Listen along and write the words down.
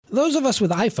Those of us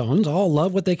with iPhones all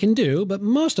love what they can do, but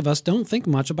most of us don't think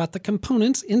much about the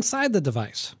components inside the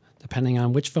device. Depending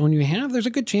on which phone you have, there's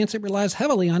a good chance it relies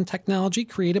heavily on technology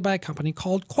created by a company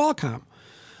called Qualcomm.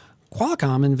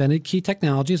 Qualcomm invented key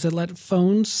technologies that let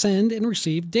phones send and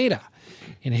receive data.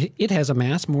 And it has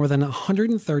amassed more than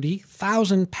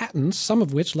 130,000 patents, some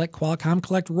of which let Qualcomm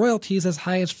collect royalties as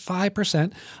high as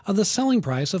 5% of the selling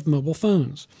price of mobile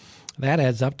phones. That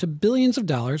adds up to billions of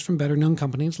dollars from better-known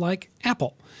companies like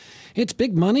Apple. It's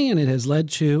big money, and it has led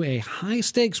to a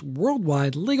high-stakes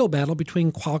worldwide legal battle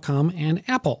between Qualcomm and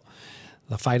Apple.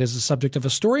 The fight is the subject of a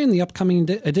story in the upcoming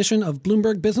edition of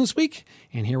Bloomberg Business Week.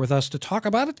 And here with us to talk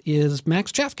about it is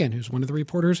Max Chafkin, who's one of the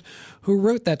reporters who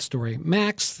wrote that story.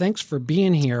 Max, thanks for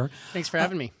being here. Thanks for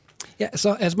having me. Yeah,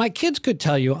 so as my kids could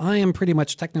tell you, I am pretty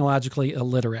much technologically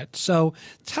illiterate. So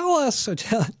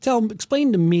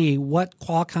explain to me what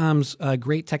Qualcomm's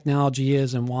great technology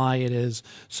is and why it is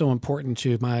so important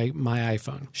to my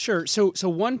iPhone. Sure. So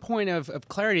one point of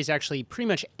clarity is actually pretty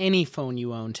much any phone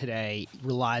you own today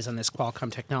relies on this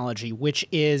Qualcomm technology, which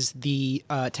is the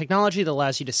technology that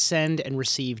allows you to send and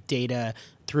receive data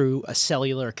through a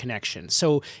cellular connection.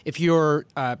 So if you're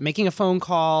making a phone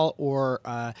call or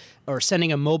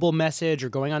sending a mobile message or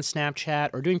going on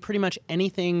Snapchat or doing pretty much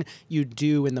anything you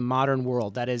do in the modern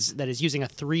world that is using a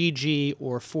 3G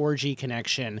or 4G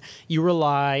connection, you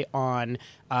rely on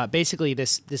basically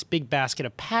this big basket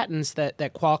of patents that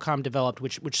Qualcomm developed,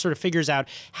 which sort of figures out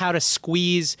how to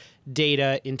squeeze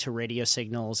data into radio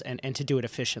signals and to do it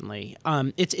efficiently.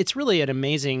 It's really an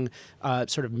amazing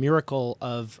sort of miracle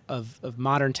of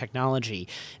modern technology.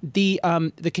 The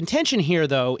contention here,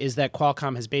 though, is that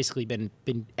Qualcomm has basically been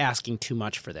asking too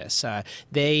much for this.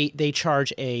 They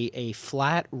charge a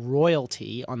flat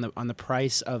royalty on the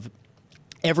price of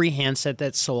every handset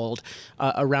that's sold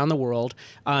around the world,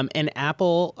 and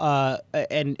Apple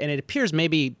and it appears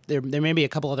maybe there may be a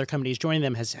couple other companies joining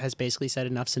them has basically said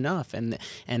enough's enough, and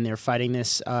they're fighting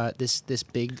this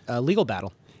big legal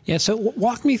battle. Yeah, so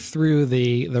walk me through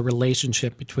the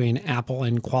relationship between Apple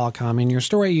and Qualcomm. In your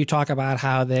story, you talk about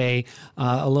how they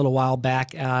a little while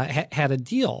back had a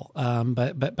deal,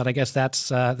 but I guess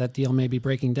that deal may be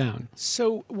breaking down.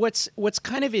 So what's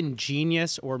kind of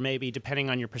ingenious, or maybe depending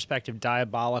on your perspective,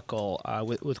 diabolical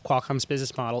with Qualcomm's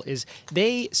business model is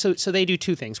they do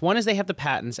two things. One is they have the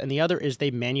patents, and the other is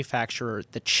they manufacture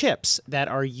the chips that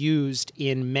are used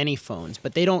in many phones.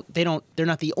 But they're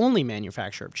not the only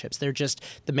manufacturer of chips. They're just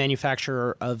the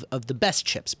manufacturer of the best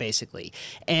chips, basically.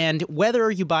 And whether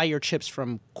you buy your chips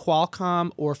from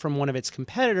Qualcomm or from one of its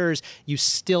competitors, you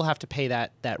still have to pay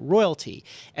that royalty.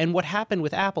 And what happened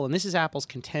with Apple, and this is Apple's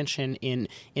contention in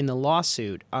the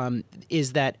lawsuit,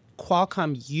 is that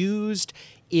Qualcomm used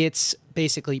its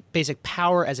basic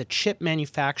power as a chip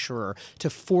manufacturer to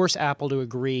force Apple to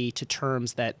agree to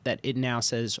terms that it now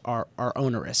says are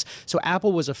onerous. So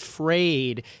Apple was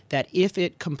afraid that if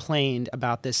it complained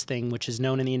about this thing, which is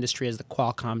known in the industry as the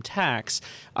Qualcomm tax,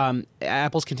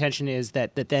 Apple's contention is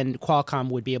that then Qualcomm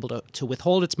would be able to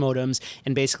withhold its modems,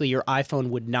 and basically your iPhone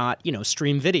would not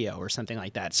stream video or something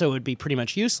like that. So it would be pretty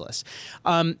much useless.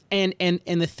 And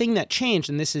the thing that changed,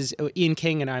 and this is Ian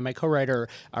King and I, my co-writer,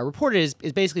 reported, is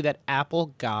basically that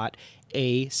Apple got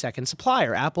a second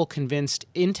supplier. Apple convinced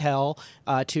Intel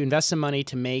to invest some money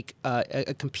to make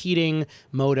a competing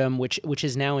modem, which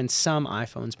is now in some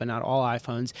iPhones, but not all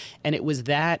iPhones. And it was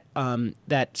that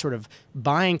sort of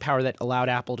buying power that allowed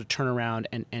Apple to turn around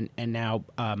and now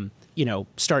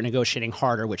start negotiating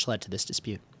harder, which led to this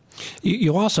dispute.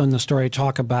 You also in the story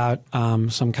talk about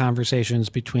some conversations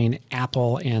between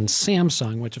Apple and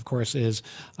Samsung, which of course is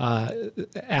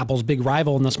Apple's big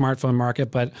rival in the smartphone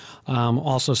market, but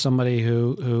also somebody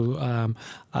who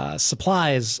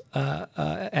supplies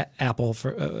Apple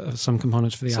for some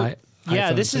components for the iPhone.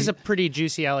 Yeah, this is a pretty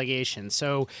juicy allegation.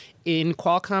 So in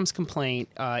Qualcomm's complaint,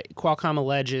 Qualcomm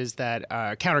alleges that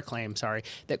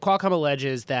Qualcomm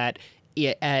alleges that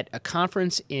at a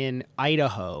conference in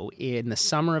Idaho in the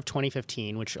summer of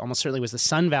 2015, which almost certainly was the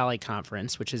Sun Valley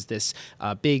Conference, which is this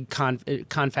big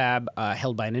confab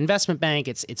held by an investment bank.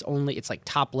 It's like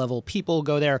top level people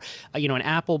go there. An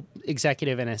Apple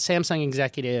executive and a Samsung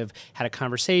executive had a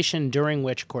conversation during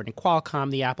which, according to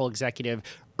Qualcomm, the Apple executive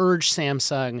urged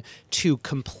Samsung to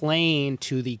complain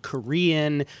to the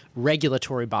Korean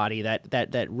regulatory body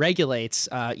that regulates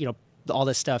all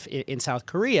this stuff in South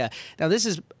Korea. Now, this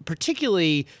is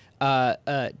particularly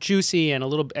juicy and a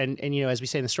little, and as we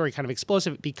say in the story, kind of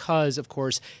explosive because, of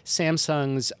course,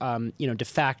 Samsung's de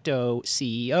facto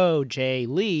CEO Jay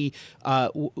Lee,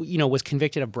 was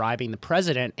convicted of bribing the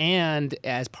president, and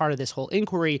as part of this whole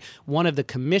inquiry, one of the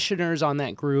commissioners on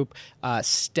that group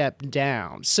stepped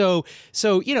down. So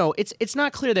it's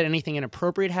not clear that anything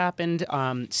inappropriate happened.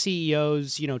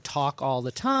 CEOs talk all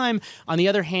the time. On the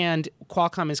other hand,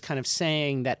 Qualcomm is kind of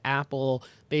saying that Apple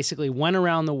basically went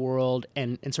around the world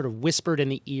and sort of whispered in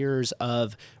the ears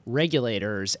of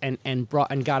regulators and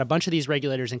got a bunch of these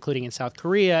regulators, including in South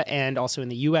Korea and also in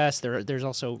the U.S. There's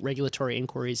also regulatory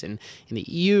inquiries in the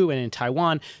EU and in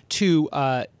Taiwan to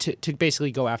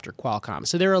basically go after Qualcomm.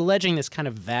 So they're alleging this kind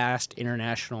of vast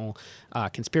international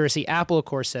conspiracy. Apple, of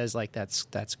course, says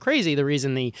that's crazy. The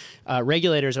reason the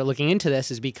regulators are looking into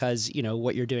this is because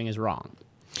what you're doing is wrong.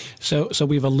 So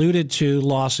we've alluded to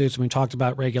lawsuits and we talked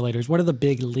about regulators. What are the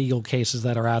big legal cases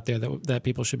that are out there that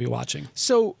people should be watching?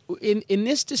 So in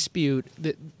this dispute,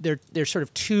 there's sort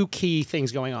of two key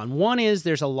things going on. One is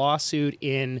there's a lawsuit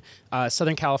in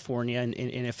Southern California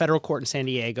in a federal court in San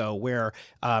Diego where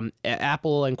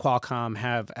Apple and Qualcomm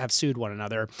have sued one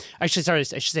another. I should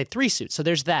say three suits. So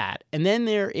there's that. And then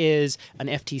there is an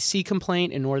FTC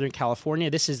complaint in Northern California.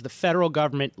 This is the federal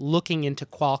government looking into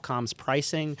Qualcomm's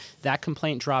pricing. That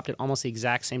complaint dropped at almost the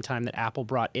exact same time that Apple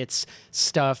brought its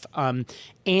stuff.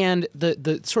 And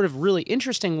the sort of really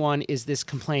interesting one is this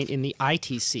complaint in the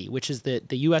ITC, which is the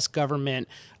U.S. government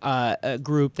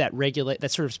group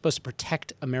that's sort of supposed to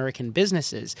protect American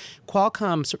businesses.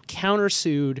 Qualcomm sort of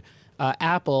countersued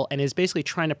Apple and is basically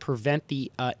trying to prevent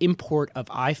the import of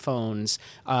iPhones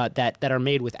that are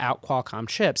made without Qualcomm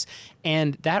chips.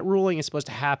 And that ruling is supposed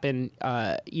to happen,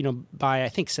 by I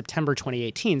think September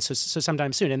 2018, so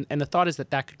sometime soon. And the thought is that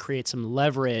could create some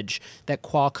leverage that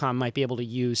Qualcomm might be able to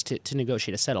use to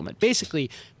negotiate a settlement.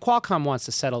 Basically, Qualcomm wants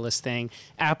to settle this thing.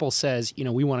 Apple says,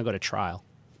 we want to go to trial.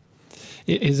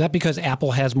 Is that because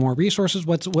Apple has more resources?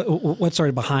 What's sort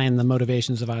of behind the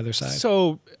motivations of either side?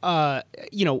 So,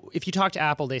 if you talk to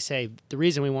Apple, they say the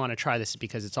reason we want to try this is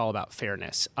because it's all about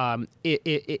fairness.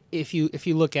 If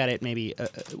you look at it maybe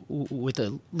with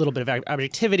a little bit of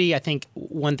objectivity, I think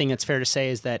one thing that's fair to say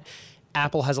is that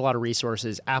Apple has a lot of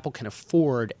resources. Apple can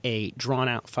afford a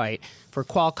drawn-out fight. For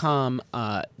Qualcomm,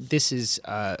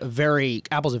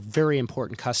 Apple's a very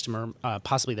important customer,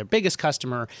 possibly their biggest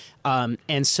customer.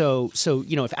 And so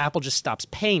if Apple just stops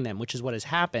paying them, which is what has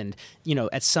happened,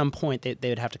 at some point they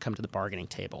would have to come to the bargaining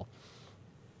table.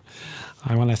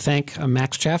 I want to thank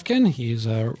Max Chafkin. He's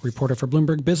a reporter for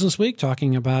Bloomberg Businessweek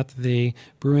talking about the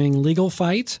brewing legal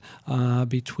fight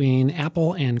between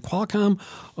Apple and Qualcomm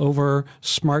over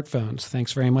smartphones.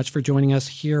 Thanks very much for joining us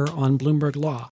here on Bloomberg Law.